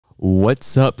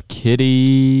What's up,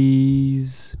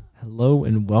 kitties? Hello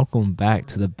and welcome back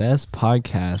to the best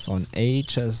podcast on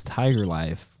AHS Tiger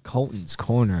Life, Colton's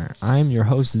Corner. I'm your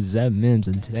host, Zeb Mims,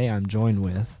 and today I'm joined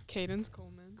with Caydence,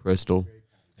 Coleman, Crystal,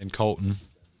 and Colton.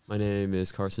 My name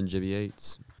is Carson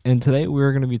Yates. And today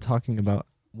we're going to be talking about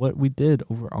what we did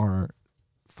over our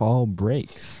fall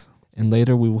breaks. And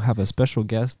later we will have a special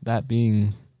guest, that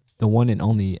being the one and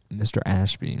only Mr.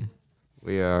 Ashbee.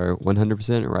 We are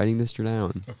 100% writing this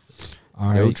down. All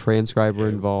right. No transcriber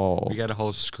involved. We got a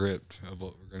whole script of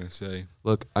what we're going to say.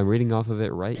 Look, I'm reading off of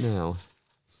it right now.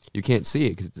 You can't see it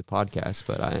because it's a podcast,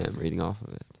 but I am reading off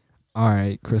of it. All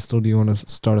right, Crystal, do you want to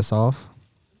start us off?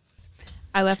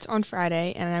 I left on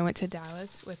Friday and I went to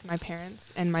Dallas with my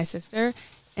parents and my sister,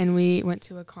 and we went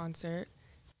to a concert.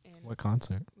 And What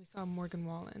concert? we saw Morgan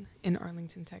Wallen in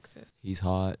Arlington, Texas. He's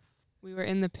hot. We were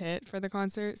in the pit for the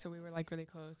concert, so we were like really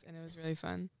close, and it was really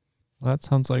fun. Well, that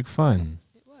sounds like fun.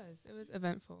 It was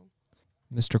eventful.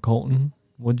 Mr. Colton,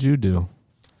 what'd you do?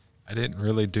 I didn't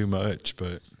really do much,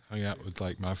 but hung out with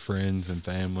like my friends and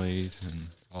families and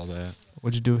all that.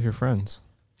 What'd you do with your friends?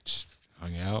 Just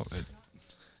hung out.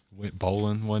 Went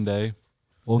bowling one day.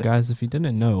 Well, guys, if you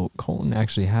didn't know, Colton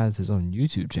actually has his own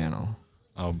YouTube channel,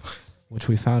 which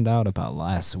we found out about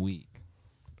last week.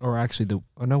 Or actually,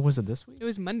 was it this week? It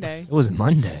was Monday. It was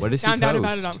Monday. What is Found he out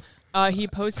post? about it he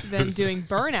posted them doing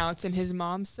burnouts in his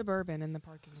mom's Suburban in the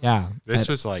parking lot. Yeah. This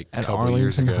was like a at couple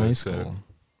years Arlington ago. High So School.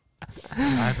 I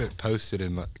haven't posted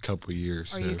in like a couple of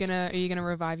years. Are So you gonna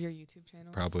revive your YouTube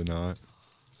channel? probably not.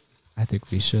 I think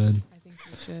we should. I think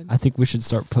you should. I think we should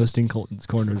start posting Colton's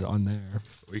Corners on there.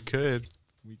 We could.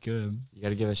 We could. You got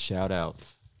to give a shout out.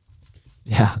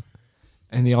 Yeah.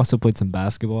 And he also played some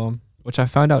basketball, which I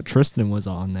found out Tristan was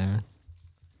on there.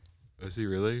 Was he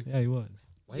really? Yeah, he was.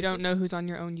 You don't know who's on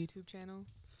your own YouTube channel?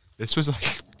 This was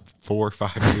like 4 or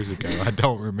 5 years ago. I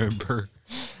don't remember.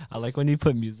 I like when you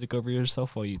put music over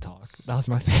yourself while you talk. That was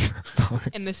my favorite part.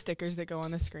 And the stickers that go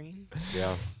on the screen.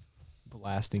 Yeah.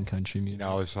 Blasting country music.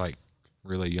 I was like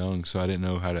really young, so I didn't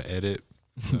know how to edit.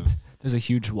 So. There's a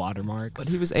huge watermark. But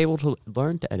he was able to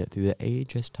learn to edit through the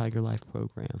AHS Tiger Life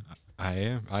program. I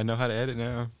am. I know how to edit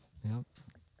now. Yep.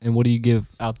 And what do you give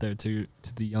out there to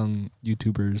the young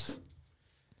YouTubers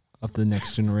of the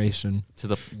next generation? To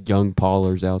the young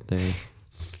Paulers out there.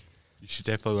 You should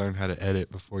definitely learn how to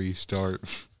edit before you start.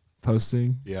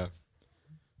 Posting? Yeah.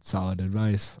 Solid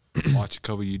advice. Watch a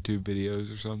couple YouTube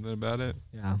videos or something about it.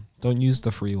 Yeah. Don't use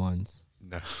the free ones.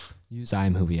 No. Use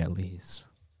iMovie at least.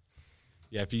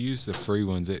 Yeah, if you use the free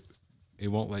ones, it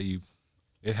won't let you.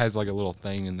 It has like a little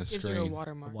thing in the Gives screen. you a A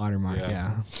watermark. watermark, Yeah.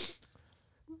 yeah.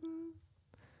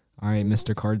 All right,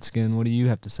 Mr. Cardskin, what do you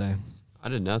have to say? I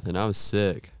did nothing. I was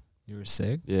sick. You were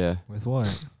sick? Yeah. With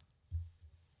what?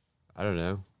 I don't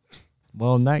know.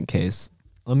 Well, in that case,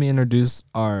 let me introduce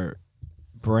our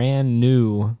brand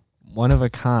new,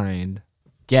 one-of-a-kind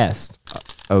guest.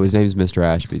 Oh, his name's Mr.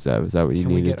 Ashbee. Is that what you Can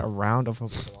we needed? get a round of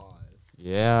applause?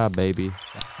 Yeah, baby.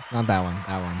 Not that one.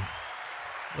 That one.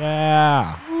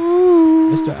 Yeah.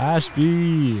 Mr.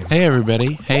 Ashbee. Hey,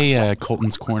 everybody. Hey,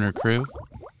 Colton's Corner crew.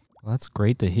 Well, that's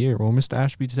great to hear. Well, Mr.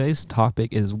 Ashbee, today's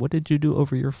topic is, what did you do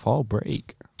over your fall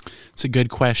break? It's a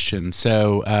good question.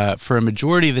 So for a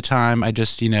majority of the time, I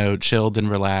just, chilled and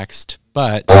relaxed.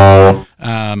 But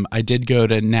I did go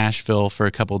to Nashville for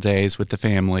a couple days with the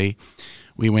family.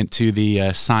 We went to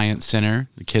the Science Center.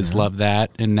 The kids love that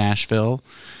in Nashville.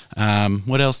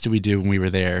 What else did we do when we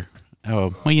were there?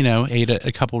 Oh, well, ate at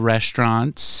a couple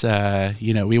restaurants.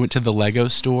 We went to the Lego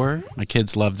store. My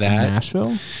kids love that. In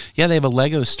Nashville? Yeah, they have a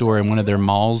Lego store in one of their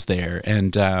malls there.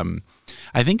 And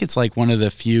I think it's like one of the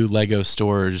few Lego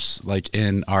stores like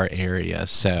in our area.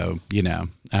 So, we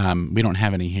don't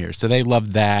have any here. So they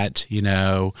love that,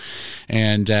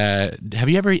 And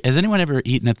has anyone ever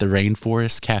eaten at the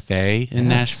Rainforest Cafe in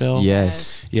Nashville?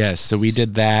 Yes. Yes. So we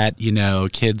did that,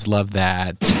 kids love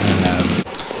that.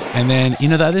 And then,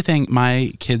 the other thing,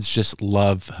 my kids just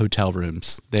love hotel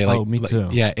rooms. They like, me too.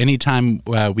 Yeah, anytime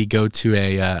we go to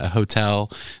a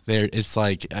hotel, it's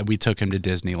like we took them to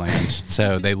Disneyland.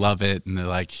 So they love it, and they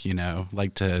like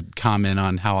to comment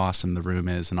on how awesome the room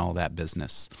is and all that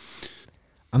business.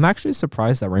 I'm actually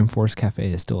surprised that Rainforest Cafe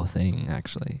is still a thing,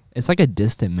 actually. It's like a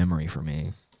distant memory for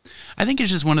me. I think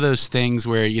it's just one of those things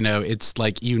where, it's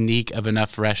like unique of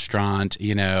enough restaurant,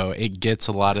 it gets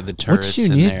a lot of the tourists What's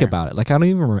in unique there. about it? Like, I don't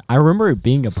even remember. I remember it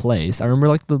being a place. I remember,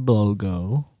 like, the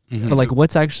logo. But, like,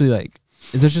 what's actually, like,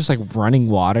 is there just, like, running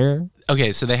water?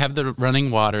 Okay, so they have the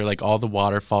running water, like all the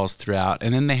water falls throughout,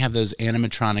 and then they have those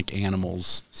animatronic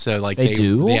animals. So, like, They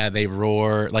do? Yeah, they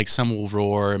roar. Like, some will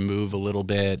roar and move a little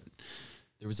bit.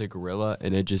 There was a gorilla,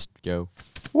 and it just go.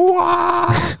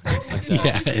 Wow.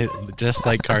 Yeah, just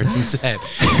like Carson said.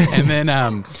 And then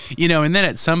and then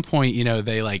at some point,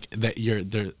 they like that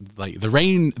they're like the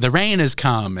rain has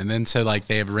come, and then so like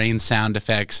they have rain sound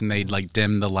effects, and they like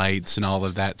dim the lights and all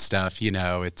of that stuff.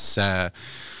 It's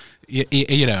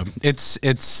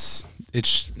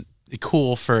it's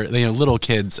cool for little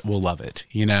kids will love it.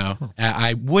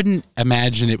 I wouldn't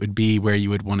imagine it would be where you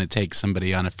would want to take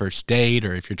somebody on a first date,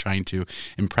 or if you're trying to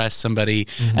impress somebody,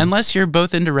 unless you're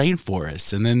both into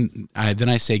Rainforest, and then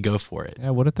I say go for it.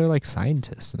 Yeah, what if they're like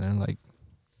scientists and they're like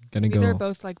gonna Maybe go, they're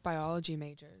both like biology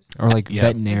majors. or like Yeah.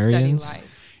 veterinarians? Study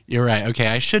life. You're right. Okay,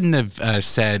 I shouldn't have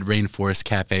said Rainforest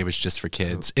Cafe was just for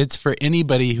kids. It's for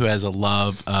anybody who has a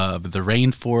love of the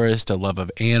rainforest, a love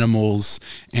of animals,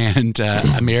 and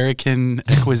American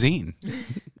cuisine.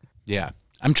 Yeah.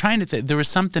 I'm trying to think. There was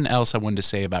something else I wanted to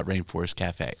say about Rainforest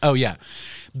Cafe. Oh, yeah.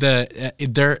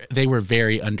 They were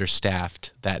very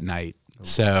understaffed that night.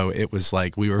 So it was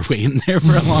like we were waiting there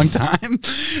for a long time.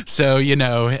 So,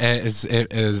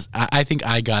 I think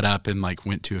I got up and like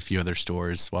went to a few other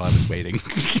stores while I was waiting.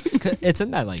 It's in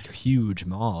that like huge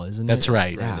mall, isn't it? That's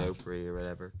right. Grand Opry or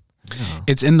whatever. Oh.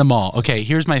 It's in the mall. Okay,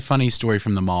 here's my funny story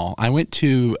from the mall. I went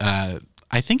to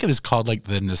I think it was called like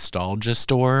the Nostalgia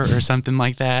Store or something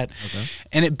like that. Okay.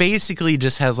 And it basically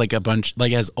just has like a bunch,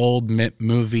 like has old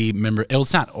movie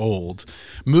it's not old,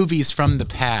 movies from the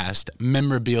past,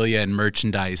 memorabilia and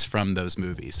merchandise from those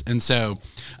movies. And so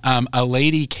a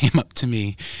lady came up to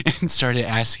me and started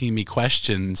asking me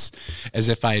questions as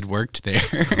if I had worked there.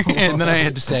 And then I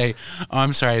had to say, oh,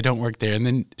 I'm sorry, I don't work there. And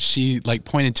then she like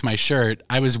pointed to my shirt.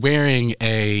 I was wearing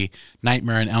a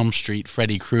Nightmare on Elm Street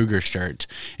Freddy Krueger shirt,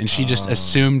 and she just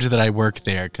assumed that I worked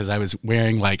there because I was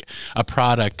wearing like a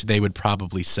product they would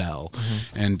probably sell.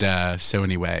 And so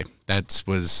anyway, that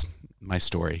was my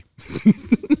story.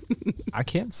 I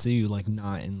can't see you like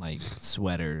not in like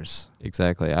sweaters.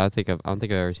 Exactly. I don't think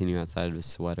I've ever seen you outside of a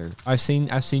sweater. I've seen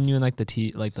you in like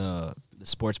the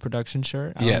sports production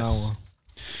shirt. I don't Yes. know.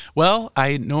 Well,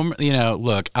 I normally,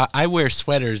 look, I wear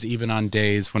sweaters even on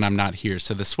days when I'm not here.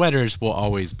 So the sweaters will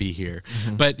always be here.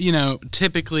 But,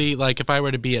 typically, like if I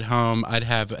were to be at home, I'd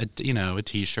have a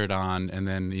T-shirt on and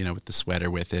then, with the sweater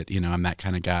with it. I'm that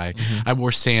kind of guy. I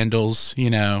wore sandals,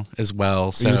 as well.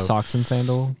 Are So you socks and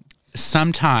sandal?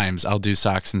 sometimes I'll do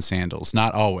socks and sandals.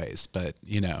 Not always, but,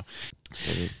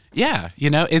 Maybe. Yeah,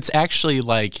 it's actually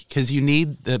like, because you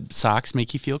need the socks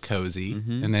make you feel cozy.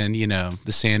 And then,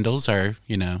 the sandals are,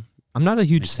 I'm not a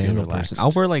huge Makes me sandal relaxed. person.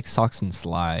 I'll wear like socks and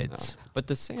slides. But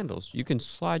the sandals, you can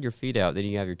slide your feet out, then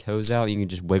you have your toes out, you can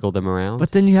just wiggle them around.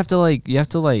 But then you have to like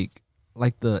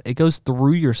it goes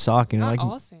through your sock and Not like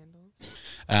all sandals.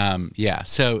 Yeah,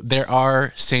 so there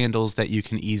are sandals that you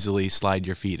can easily slide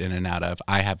your feet in and out of.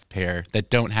 I have a pair that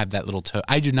don't have that little toe.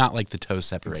 I do not like the toe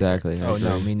separator. Exactly. I oh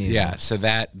no, agree. me neither. Yeah, so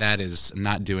that is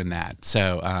not doing that.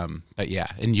 So, but yeah,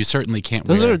 and you certainly can't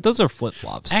Those wear. are flip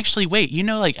flops. Actually, wait.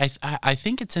 Like I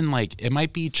think it's in like it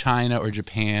might be China or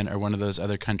Japan or one of those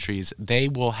other countries. They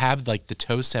will have like the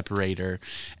toe separator,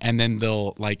 and then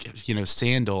they'll like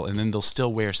sandal, and then they'll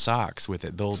still wear socks with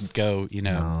it. They'll go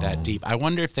that deep. I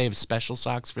wonder if they have special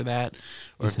socks for that,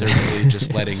 or if they're really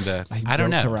just letting the. Like I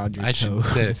don't roped know. around your I should.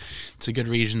 toes. It's a good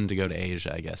reason to go to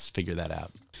Asia, I guess. Figure that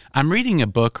out. I'm reading a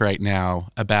book right now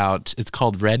it's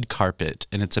called Red Carpet,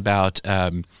 and it's about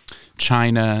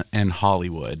China and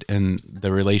Hollywood and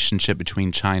the relationship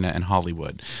between China and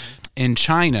Hollywood. In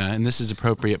China, and this is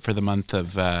appropriate for the month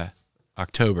of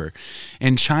October,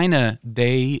 in China,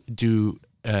 they do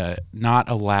not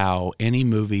allow any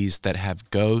movies that have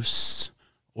ghosts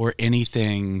or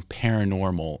anything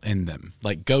paranormal in them.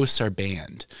 Like ghosts are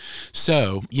banned.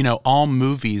 So, all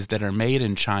movies that are made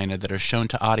in China that are shown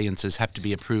to audiences have to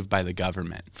be approved by the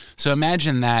government. So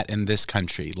imagine that in this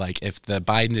country. Like if the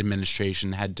Biden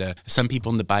administration some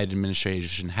people in the Biden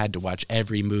administration had to watch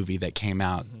every movie that came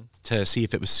out to see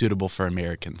if it was suitable for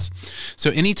Americans. So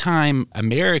anytime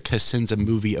America sends a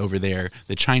movie over there,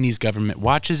 the Chinese government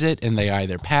watches it and they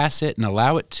either pass it and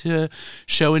allow it to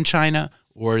show in China,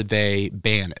 or they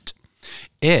ban it.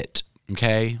 It,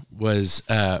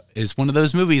 is one of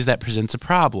those movies that presents a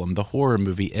problem, the horror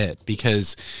movie It,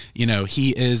 because,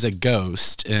 he is a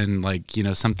ghost and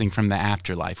something from the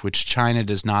afterlife, which China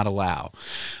does not allow.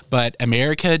 But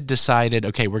America decided,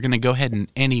 okay, we're going to go ahead and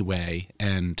anyway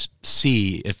and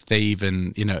see if they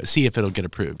even, see if it'll get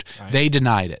approved. Right. They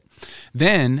denied it.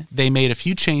 Then they made a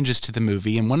few changes to the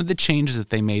movie, and one of the changes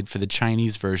that they made for the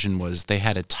Chinese version was they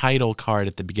had a title card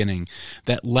at the beginning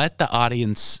that let the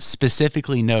audience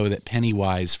specifically know that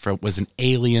Pennywise was an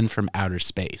alien from outer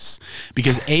space,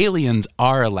 because aliens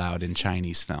are allowed in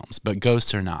Chinese films, but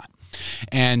ghosts are not.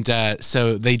 And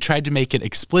so they tried to make it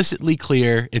explicitly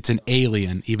clear it's an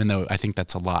alien, even though I think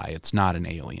that's a lie. It's not an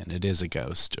alien. It is a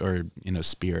ghost or,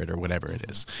 spirit or whatever it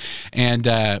is. And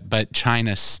but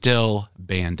China still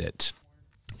banned it.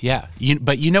 Yeah,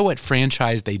 but you know what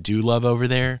franchise they do love over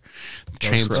there?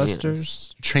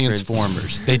 Ghostbusters?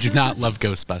 Transformers. They do not love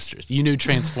Ghostbusters. You knew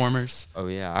Transformers? Oh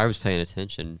yeah, I was paying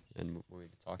attention and we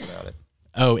talked about it.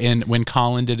 Oh, and when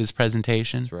Colin did his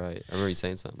presentation? That's right. I remember you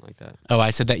saying something like that. Oh, I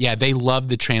said that. Yeah, they love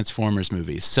the Transformers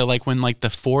movies. So like when like the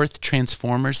 4th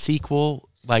Transformers sequel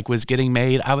like was getting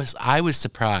made, I was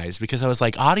surprised because I was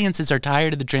like, audiences are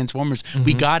tired of the Transformers.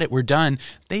 We got it. We're done.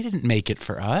 They didn't make it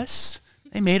for us.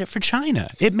 They made it for China.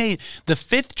 It made the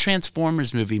 5th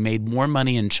Transformers movie made more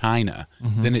money in China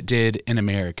than it did in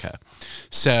America.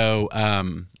 So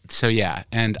yeah,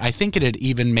 and I think it had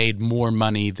even made more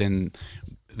money than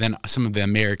some of the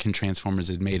American Transformers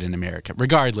had made in America.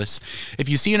 Regardless, if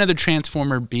you see another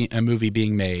a movie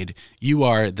being made, you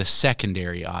are the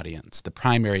secondary audience. The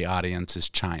primary audience is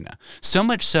China. So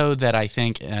much so that I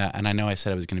think, and I know I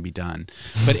said I was going to be done,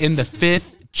 but in the 5th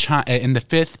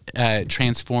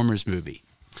Transformers movie,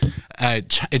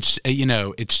 it's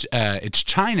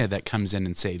China that comes in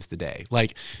and saves the day.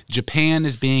 Like Japan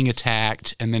is being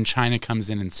attacked, and then China comes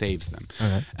in and saves them.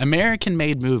 Okay.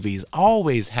 American-made movies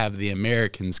always have the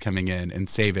Americans coming in and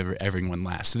save everyone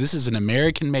last. So this is an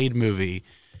American-made movie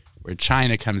where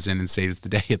China comes in and saves the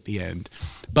day at the end.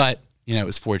 But it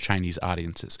was for Chinese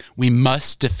audiences. We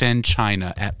must defend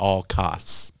China at all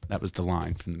costs. That was the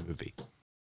line from the movie.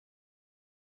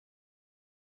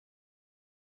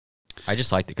 I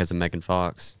just liked it because of Megan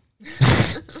Fox.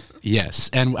 Yes,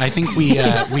 and I think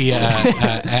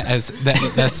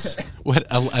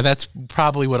that's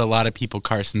probably what a lot of people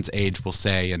Carson's age will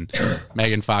say. And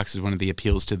Megan Fox is one of the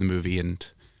appeals to the movie, and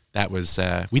that was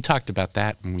we talked about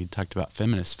that when we talked about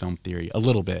feminist film theory a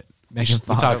little bit. Megan Fox.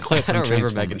 We talked clip I don't on remember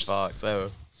Transformers. Megan Fox.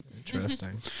 Oh,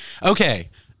 Interesting. Okay.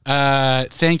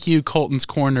 Thank you, Colton's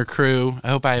Corner crew. I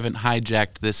hope I haven't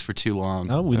hijacked this for too long.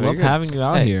 Oh, we Oh, love you're good. having you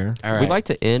out Hey. here. All right. we like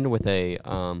to end with a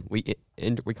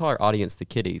we call our audience the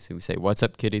kiddies. We say, "What's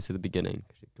up, kiddies?" at the beginning.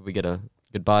 Could we get a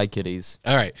goodbye, kiddies?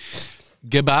 All right.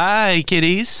 Goodbye,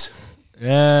 kiddies.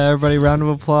 Yeah, everybody, round of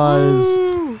applause.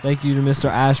 Thank you to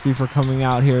Mr. Ashbee for coming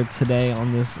out here today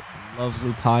on this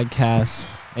lovely podcast,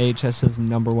 AHS's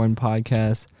 #1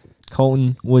 podcast.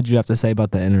 Colton, what did you have to say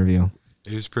about the interview?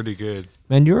 It was pretty good.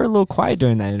 Man, you were a little quiet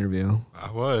during that interview.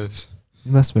 I was.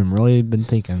 You must have really been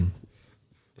thinking.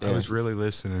 I was really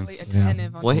listening. Really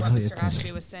attentive on Well, what really Mr. attentive.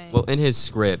 Ashbee was saying. Well, in his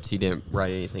script, he didn't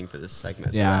write anything for this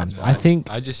segment. So Yeah, that's I why.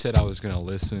 think I just said I was going to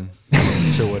listen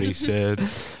to what he said.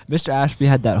 Mr. Ashbee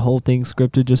had that whole thing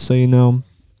scripted, just so you know,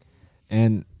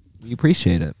 and we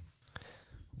appreciate it.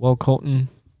 Well, Colton,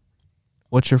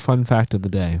 what's your fun fact of the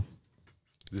day?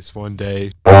 This one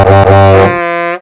day.